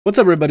What's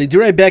up everybody,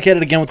 D-Ray back at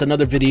it again with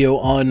another video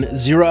on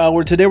 0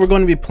 Hour. Today we're going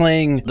to be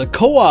playing the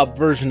co-op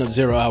version of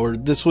 0 Hour.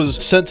 This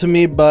was sent to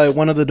me by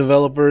one of the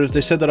developers.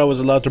 They said that I was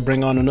allowed to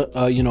bring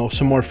on,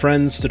 some more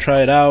friends to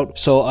try it out.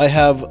 So I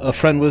have a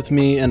friend with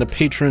me and a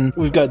patron.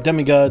 We've got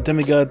Demigod.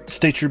 Demigod,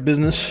 state your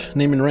business,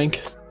 name and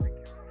rank.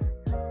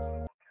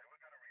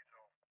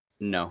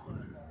 No.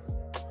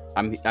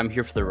 I'm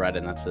here for the ride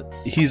and that's it.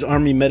 He's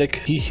army medic.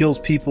 He heals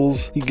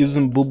peoples. He gives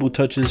them boo-boo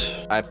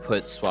touches. I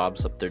put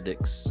swabs up their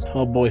dicks.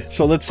 Oh boy.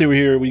 So let's see,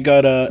 we're here. We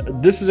got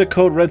this is a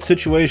code red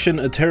situation.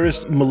 A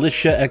terrorist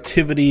militia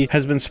activity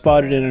has been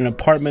spotted in an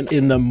apartment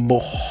in the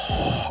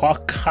Mokali.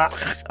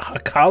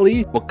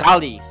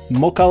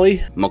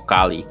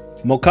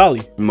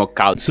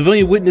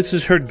 Civilian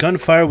witnesses heard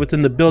gunfire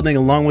within the building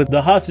along with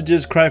the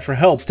hostages cry for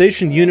help.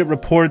 Station unit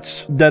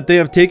reports that they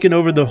have taken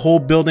over the whole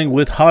building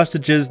with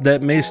hostages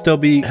that may still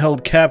be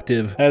held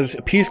captive. As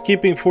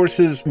peacekeeping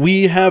forces,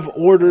 we have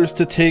orders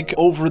to take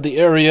over the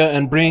area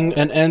and bring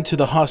an end to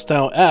the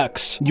hostile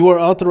acts. You are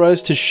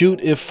authorized to shoot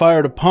if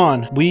fired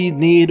upon. We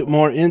need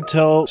more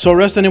intel, so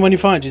arrest anyone you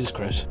find. Jesus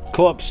Christ.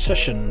 Co-op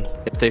session.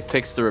 If they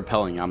fix the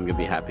repelling, I'm gonna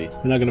be happy.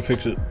 They're not gonna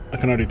fix it. I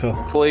can already tell.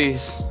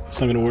 Please. It's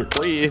not gonna work.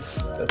 Please.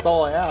 That's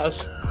all I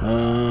ask.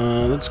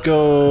 Let's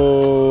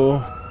go.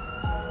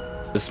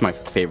 This is my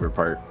favorite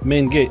part.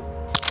 Main gate.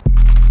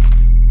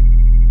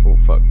 Oh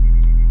fuck.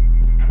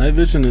 Night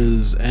vision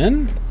is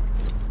N?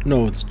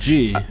 No, it's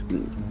G.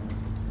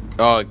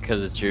 Oh,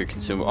 because it's your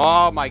consumer.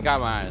 Oh my god,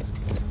 my eyes.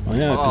 Oh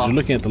yeah, because you're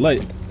looking at the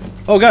light.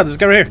 Oh god, this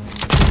guy right here.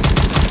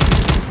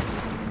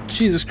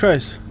 Jesus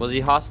Christ. Was he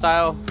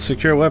hostile?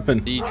 Secure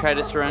weapon. Did you try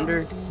to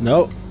surrender?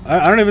 No.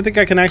 I don't even think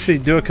I can actually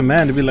do a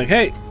command to be like,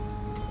 hey.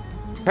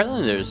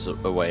 Apparently there's a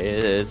way.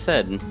 It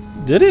said.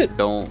 Did it?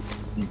 Don't.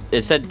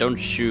 It said don't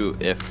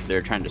shoot if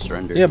they're trying to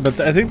surrender. Yeah, but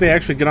I think they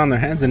actually get on their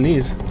hands and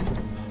knees.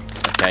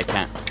 Okay, I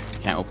can't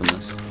open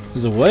this.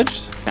 Is it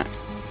wedged? Can't.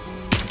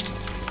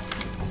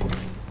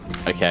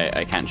 Okay,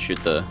 I can't shoot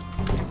the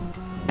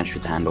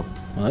handle.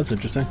 Well, that's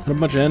interesting. Got a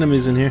bunch of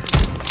enemies in here.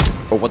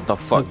 Oh, what the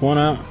fuck? Took one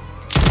out.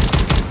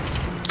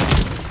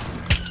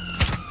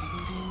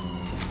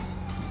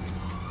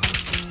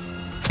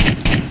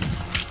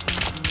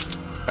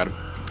 Got him.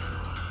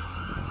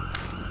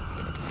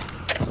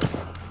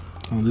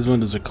 Oh, these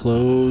windows are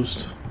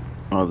closed.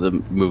 Oh, the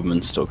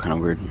movement's still kind of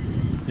weird.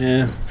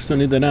 Yeah, still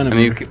need that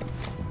enemy. I mean,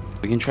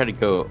 we can try to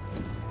go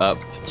up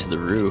to the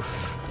roof.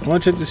 I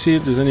want to check to see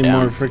if there's any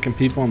more freaking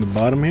people on the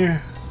bottom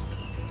here.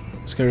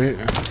 This guy right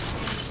here.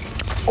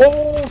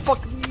 Oh,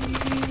 fuck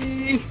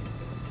me!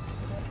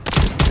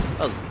 That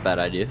was a bad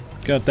idea.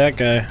 Got that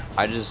guy.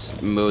 I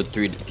just mowed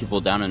 3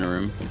 people down in a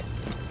room.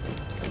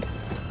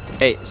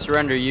 Hey,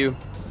 surrender you.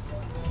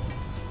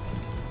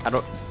 I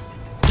don't...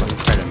 Let me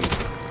try to move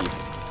you.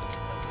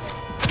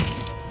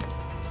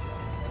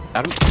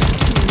 I don't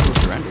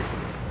surrender.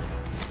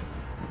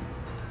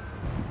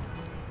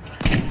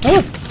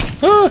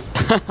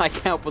 I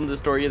can't open this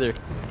door either.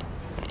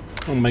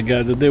 Oh my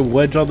god, did they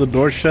wedge all the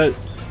doors shut?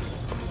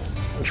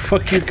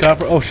 Fuck you,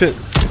 copper. Oh shit.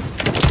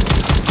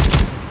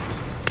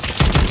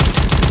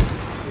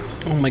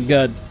 Oh my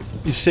god.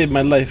 You saved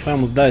my life. I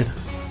almost died.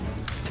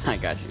 I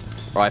got you.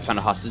 Oh, I found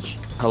a hostage.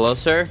 Hello,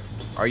 sir?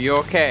 Are you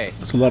okay?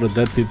 That's a lot of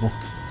dead people.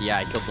 Yeah,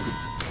 I killed them.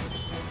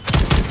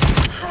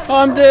 Oh,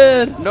 I'm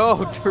dead! No,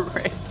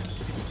 Duray.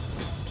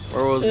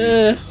 Where was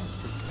he?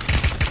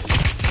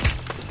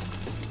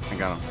 I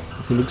got him.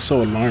 He looks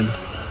so alarmed.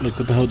 Like,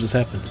 what the hell just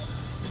happened?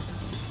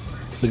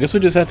 I guess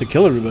we just have to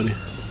kill everybody.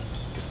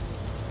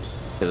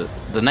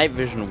 The night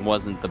vision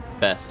wasn't the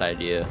best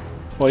idea.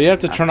 Well, you have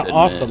to turn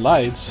off the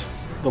lights.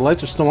 The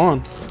lights are still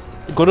on.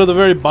 Go to the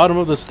very bottom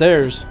of the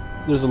stairs.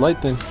 There's a light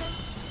thing.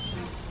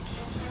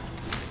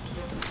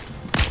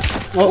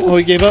 Oh,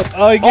 he gave up.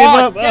 Oh, he gave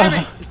up.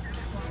 Damn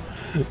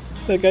it.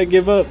 That guy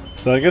gave up.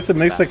 So I guess it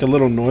makes like a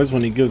little noise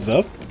when he gives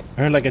up.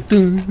 I heard like a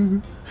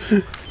doom.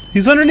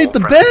 He's underneath the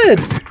bed.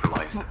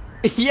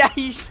 Yeah,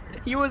 he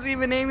wasn't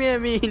even aiming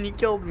at me and he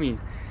killed me.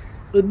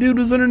 The dude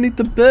was underneath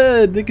the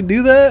bed. They could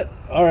do that?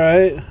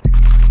 Alright.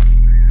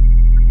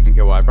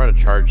 Okay, well I brought a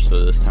charge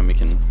so this time we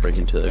can break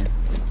into there.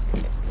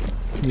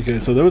 Okay,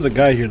 so there was a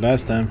guy here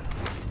last time.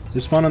 They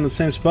spawned on the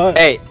same spot?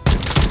 Hey!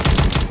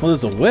 Well,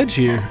 there's a wedge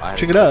here.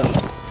 Check it out.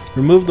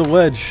 Remove the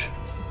wedge.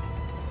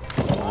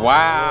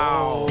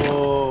 Wow!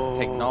 Oh.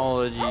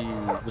 Technology.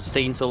 What's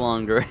taking so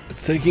long, Dre?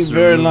 It's taking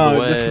very long.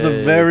 This is a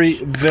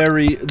very,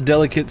 very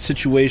delicate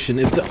situation.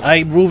 If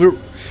I move it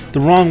the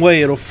wrong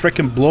way, it'll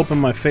frickin' blow up in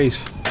my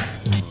face.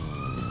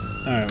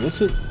 Alright, what's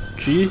it?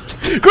 G?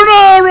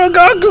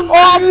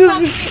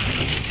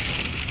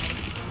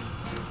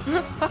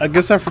 I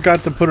guess I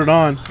forgot to put it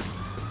on.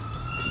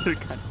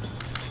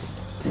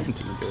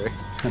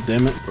 God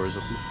damn it.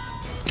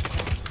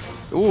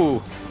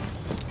 Ooh.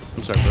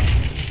 I'm sorry, bro.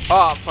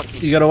 Oh, fuck you.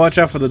 You gotta watch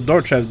out for the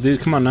door traps,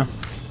 dude. Come on now.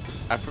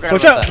 I forgot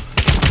watch about out.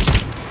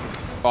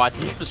 That. Oh, I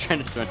think he was trying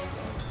to surrender.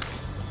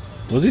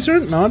 Was he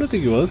surrender? No, I don't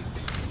think he was.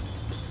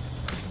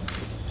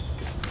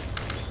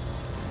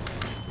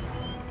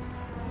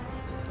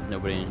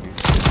 Nobody in here.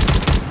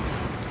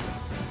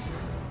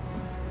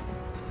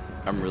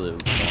 I'm really low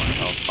on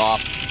health.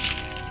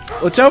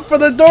 Off. Watch out for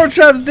the door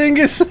traps,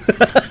 dingus!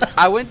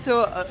 I went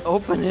to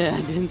open it. I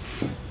didn't.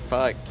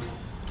 Fuck.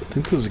 I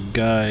think there's a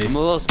guy. I'm a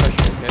little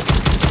special, okay?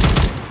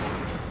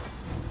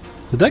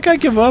 Did that guy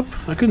give up?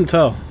 I couldn't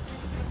tell.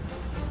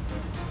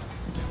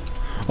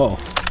 Oh.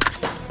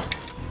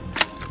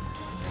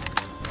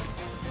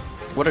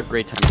 What a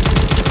great time to do this.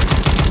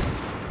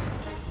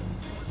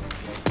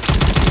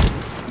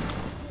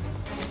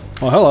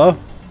 Oh, hello.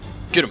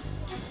 Shoot him.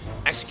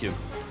 Execute him.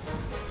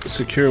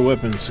 Secure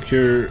weapon.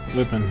 Secure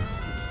weapon.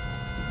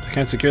 I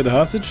can't secure the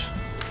hostage?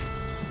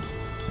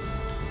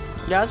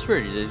 Yeah, that's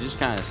weird. They just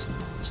kind of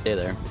stay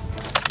there.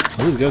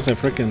 All these guys have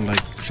freaking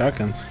like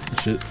shotguns and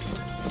shit.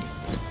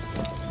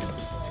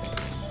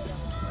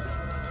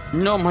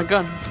 No, my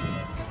gun.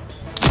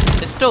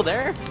 It's still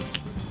there?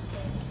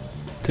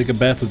 Take a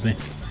bath with me.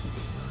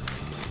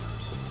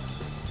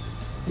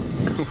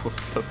 What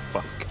the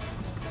fuck?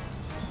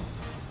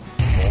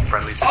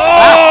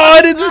 Oh,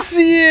 I didn't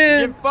see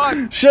it! Get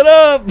fucked! Shut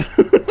up!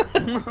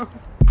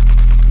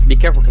 Be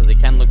careful because they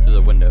can look through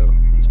the window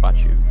and spot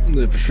you.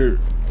 Yeah, for sure.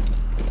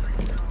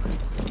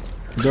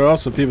 There are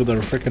also people that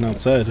are freaking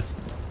outside.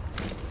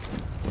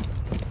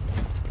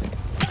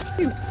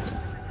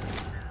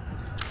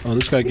 Oh,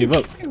 this guy gave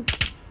up.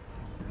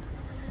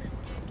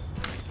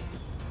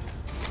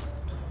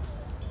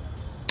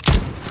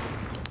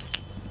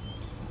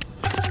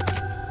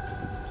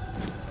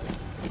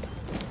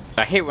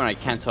 I hate when I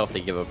can't tell if they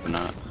give up or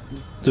not.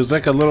 There's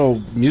like a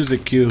little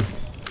music cue.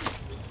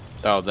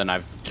 Oh, then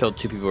I've killed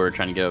 2 people who are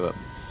trying to give up.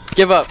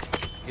 Give up!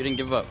 You didn't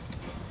give up.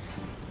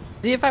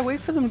 See, if I wait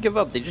for them to give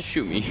up, they just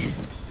shoot me.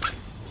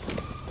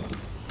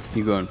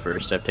 You go in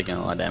first. I've taken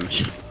a lot of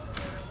damage.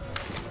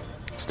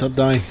 Stop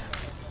dying.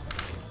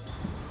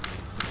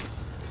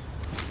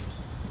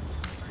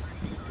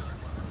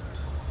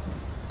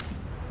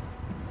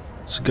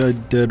 There's a guy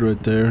dead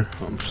right there.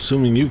 I'm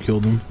assuming you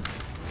killed him.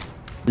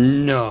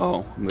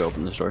 No! I'm gonna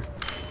open this door.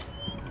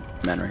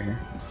 Man right here.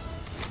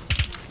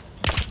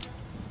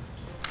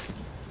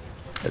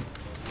 Good.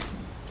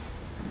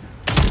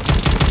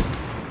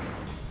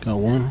 Got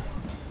one.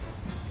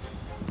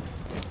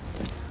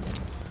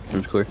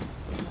 Room's clear.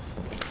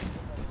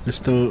 There's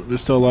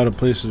still a lot of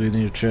places we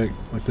need to check,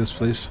 like this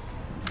place.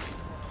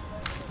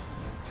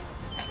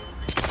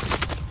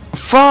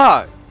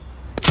 Fuck!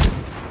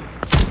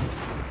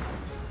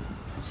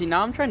 See,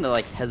 now I'm trying to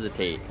like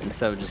hesitate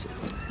instead of just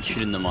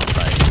shooting them on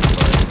sight.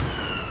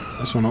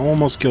 This one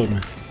almost killed me.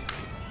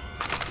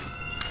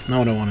 Not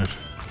what I wanted.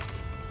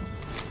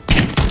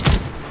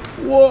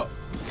 What?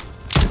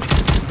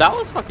 That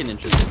was fucking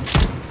interesting.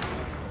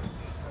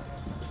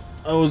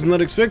 I was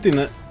not expecting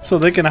that. So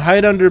they can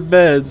hide under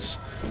beds,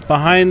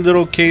 behind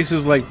little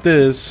cases like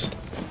this.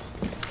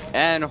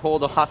 And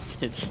hold a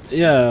hostage.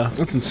 Yeah,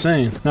 that's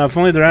insane. Now, if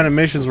only their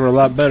animations were a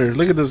lot better.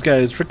 Look at this guy.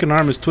 His freaking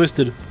arm is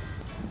twisted.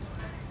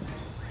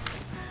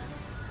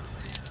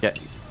 Yeah.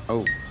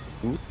 Oh.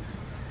 Ooh.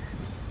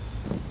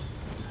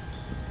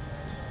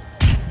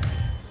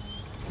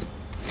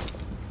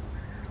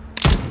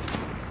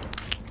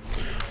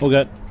 Oh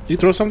god. Did you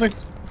throw something?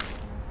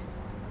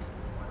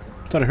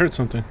 Thought I heard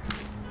something.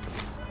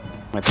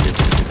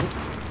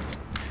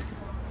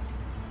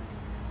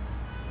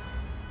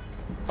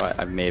 Oh,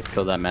 I may have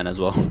killed that man as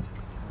well.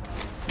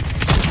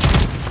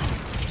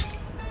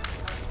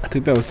 I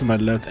think that was to my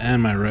left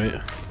and my right.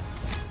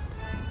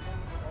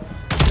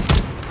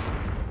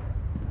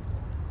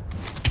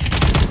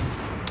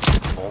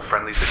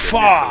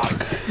 Fuck!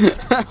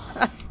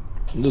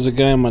 There's a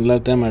guy on my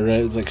left and my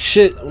right. It's like,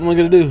 shit, what am I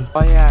gonna do?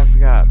 Oh yeah, I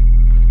forgot.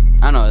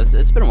 I don't know,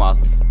 it's been a while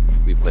since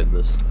we played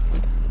this.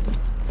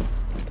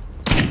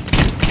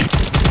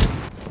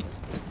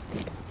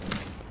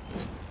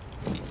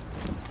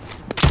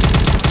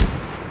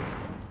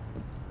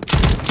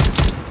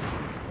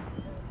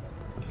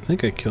 I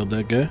think I killed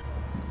that guy.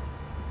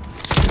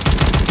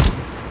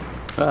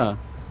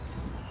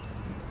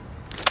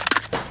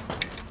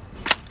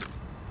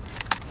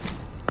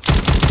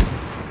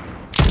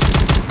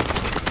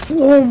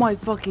 Oh my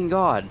fucking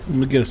god. Let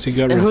me guess, you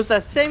got It rid. was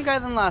that same guy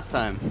than last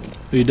time.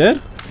 Are you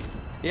dead?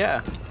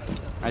 Yeah.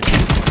 I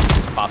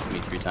just popped me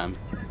 3 times.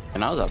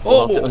 And I was up.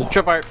 Oh! It was a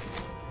tripwire.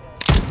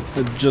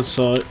 I just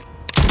saw it.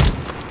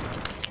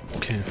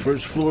 Okay,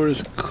 first floor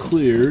is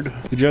cleared.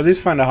 Did you at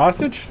least find a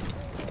hostage?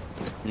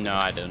 No,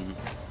 I didn't.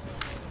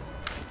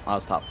 I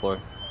was top floor.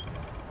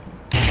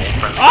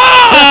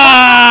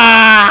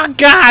 Ah!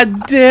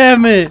 God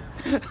damn it!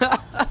 I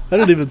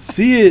didn't even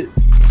see it.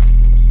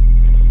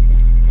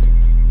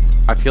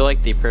 I feel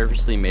like they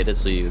purposely made it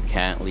so you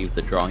can't leave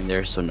the drawing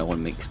there so no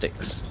one makes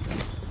sticks.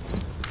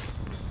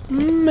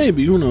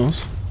 Maybe, who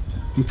knows?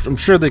 I'm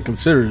sure they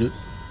considered it.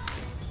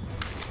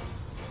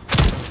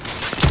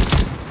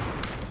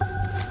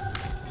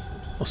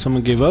 Oh,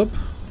 someone gave up?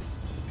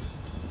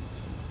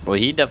 Well,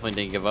 he definitely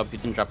didn't give up. He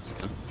didn't drop his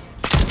gun.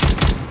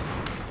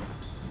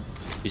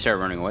 He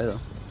started running away though.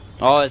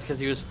 Oh, it's because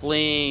he was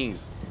fleeing.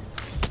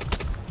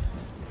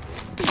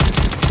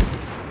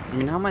 I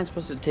mean, how am I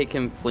supposed to take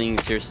him fleeing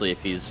seriously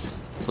if he's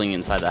fleeing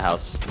inside the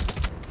house?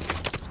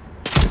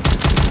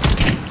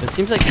 It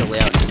seems like the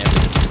layout never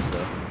changes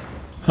though.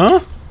 Huh?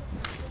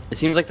 It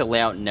seems like the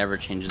layout never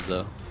changes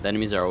though. The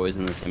enemies are always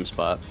in the same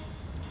spot.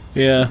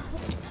 Yeah.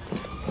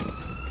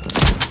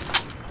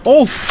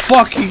 Oh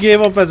fuck, he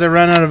gave up as I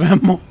ran out of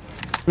ammo.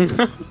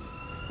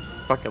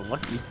 Fucking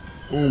lucky.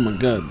 Oh my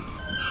god.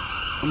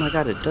 Oh my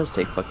god, it does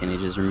take fucking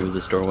ages to remove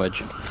this door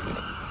wedge.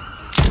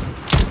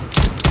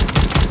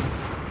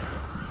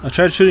 I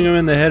tried shooting him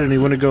in the head and he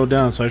wouldn't go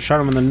down, so I shot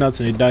him in the nuts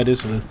and he died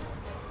instantly.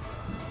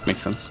 Makes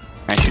sense.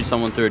 Can I shoot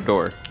someone through a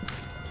door?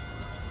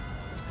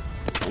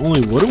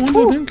 Only wooden ones,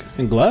 I think?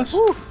 And glass?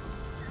 Woo.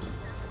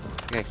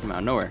 That guy came out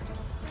of nowhere.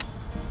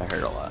 I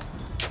heard a lot.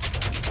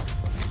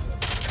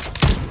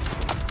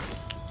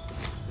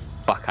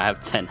 Fuck, I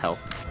have 10 health.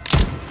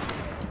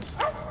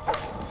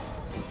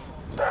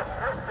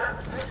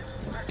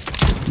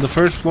 The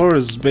first floor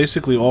is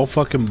basically all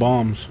fucking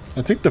bombs.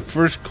 I think the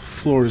first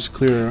floor is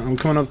clear. I'm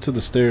coming up to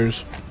the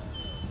stairs.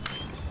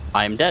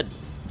 I am dead.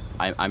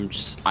 I'm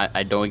just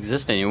I don't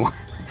exist anymore.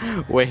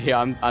 Wait,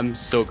 I'm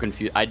so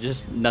confused.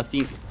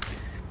 Nothing.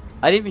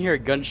 I didn't even hear a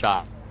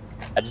gunshot.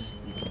 I just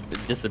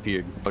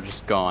disappeared. I was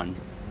just gone.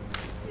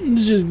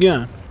 It's just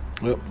gone.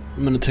 Well,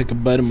 I'm gonna take a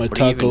bite of my What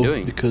are you even taco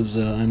doing? because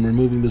I'm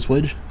removing this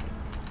wedge.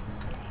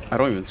 I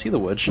don't even see the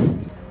wedge.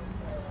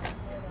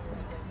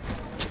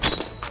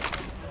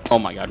 Oh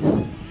my god.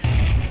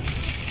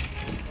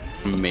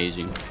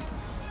 Amazing.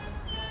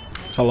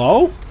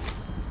 Hello?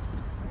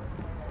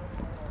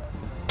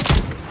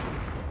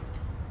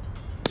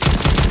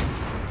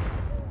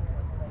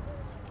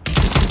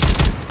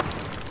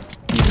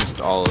 Missed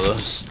all of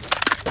those.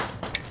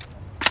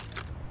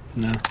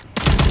 No.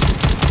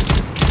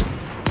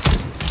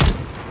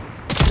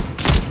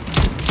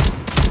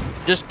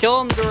 Just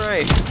kill him,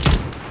 Duray.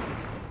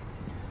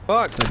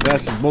 Fuck. That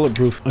gas is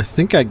bulletproof. I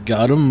think I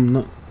got him. I'm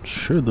not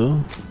sure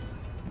though.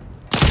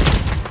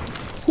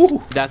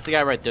 Whew. That's the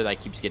guy right there that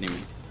keeps getting me.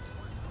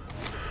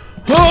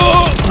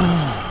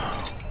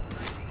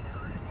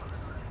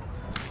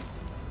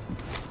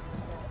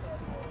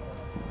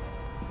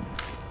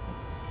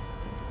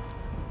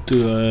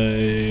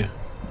 Do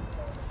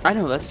I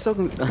know, that's so.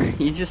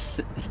 He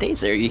just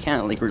stays there. You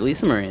can't like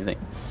release him or anything.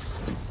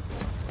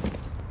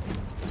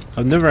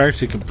 I've never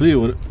actually completed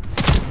one.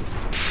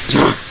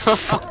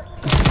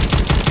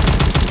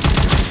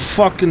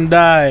 Fucking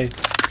die.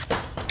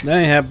 That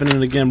ain't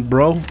happening again,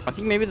 bro. I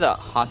think maybe the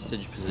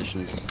hostage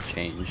positions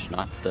changed,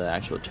 not the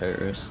actual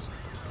terrorists.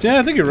 Yeah,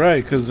 I think you're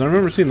right, because I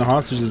remember seeing the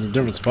hostages in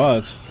different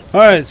spots.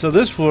 Alright, so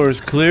this floor is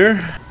clear.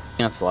 I think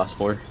that's the last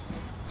floor.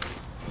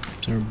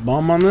 Is there a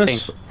bomb on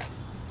this?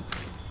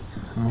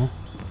 Oh.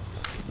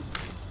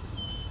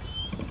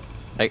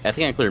 I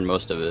think I cleared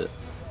most of it.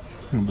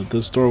 But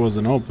this door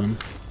wasn't open.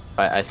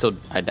 I still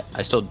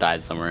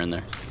died somewhere in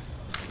there.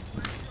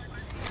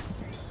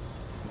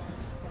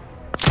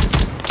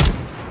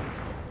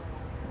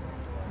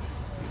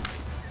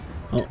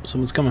 Oh,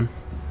 someone's coming.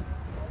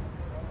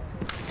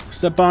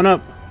 Step on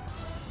up.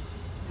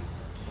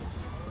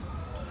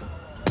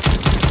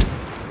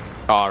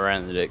 Oh, right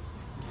in the dick.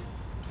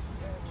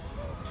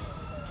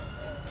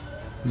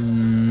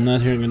 Not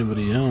hearing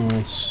anybody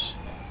else.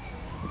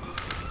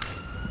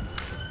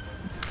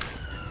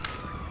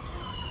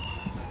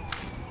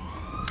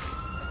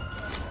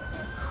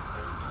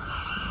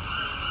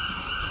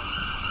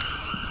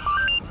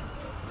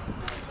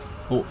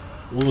 Oh,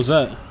 what was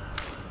that?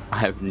 I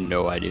have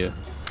no idea.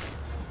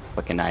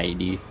 Fucking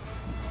IED.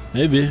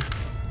 Maybe.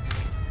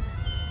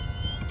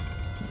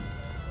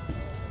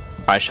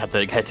 I shot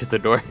that guy through the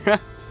door.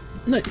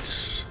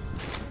 Nice.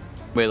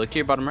 Wait, look to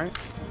your bottom right.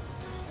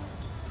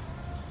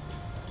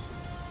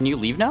 Can you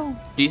leave now?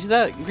 Do you see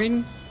that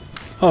green?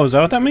 Oh, is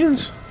that what that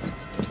means?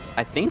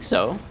 I think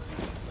so.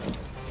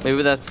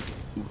 Maybe that's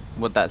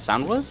what that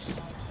sound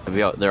was?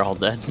 Maybe they're all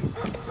dead.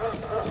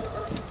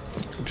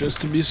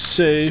 Just to be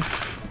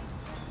safe.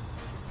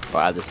 Oh,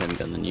 I have the same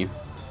gun than you.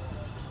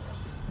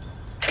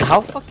 How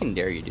fucking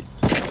dare you, dude?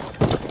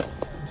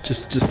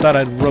 Just thought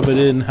I'd rub it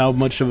in how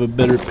much of a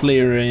better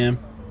player I am.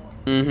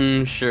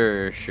 Mm-hmm,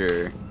 sure.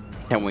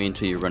 Can't wait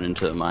until you run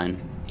into the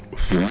mine.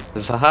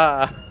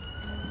 Zaha!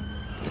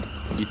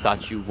 You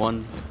thought you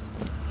won?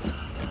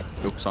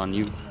 Joke's on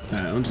you.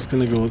 Alright, I'm just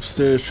gonna go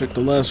upstairs, check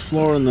the last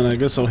floor, and then I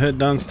guess I'll head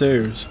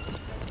downstairs.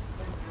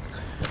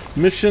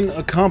 Mission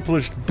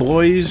accomplished,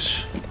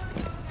 boys.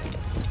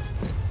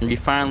 We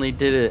finally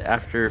did it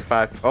after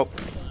 5. Oh,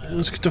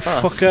 Let's get the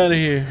fuck out of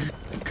here.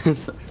 I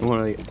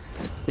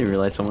didn't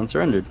realize someone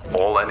surrendered.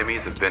 All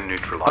enemies have been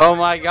neutralized. Oh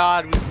my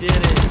god, we did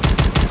it!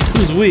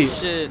 Who's we?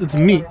 Shit. It's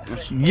me.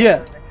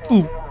 Yeah.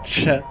 Ooh,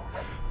 chat.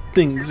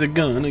 Things are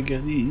gonna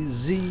get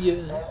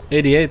easier.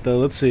 88 though,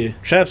 let's see.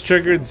 Traps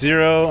triggered,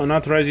 0.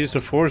 Unauthorized use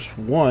of force,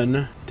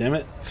 1. Damn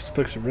it.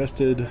 Suspects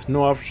arrested.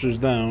 No officers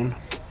down.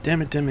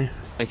 Damn it, Demi.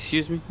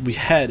 Excuse me? We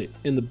had it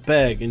in the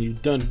bag and you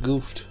done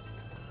goofed.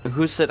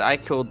 Who said I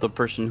killed the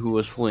person who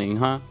was fleeing,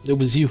 huh? It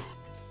was you.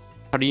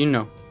 How do you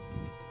know?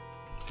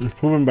 It's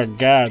proven by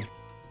God.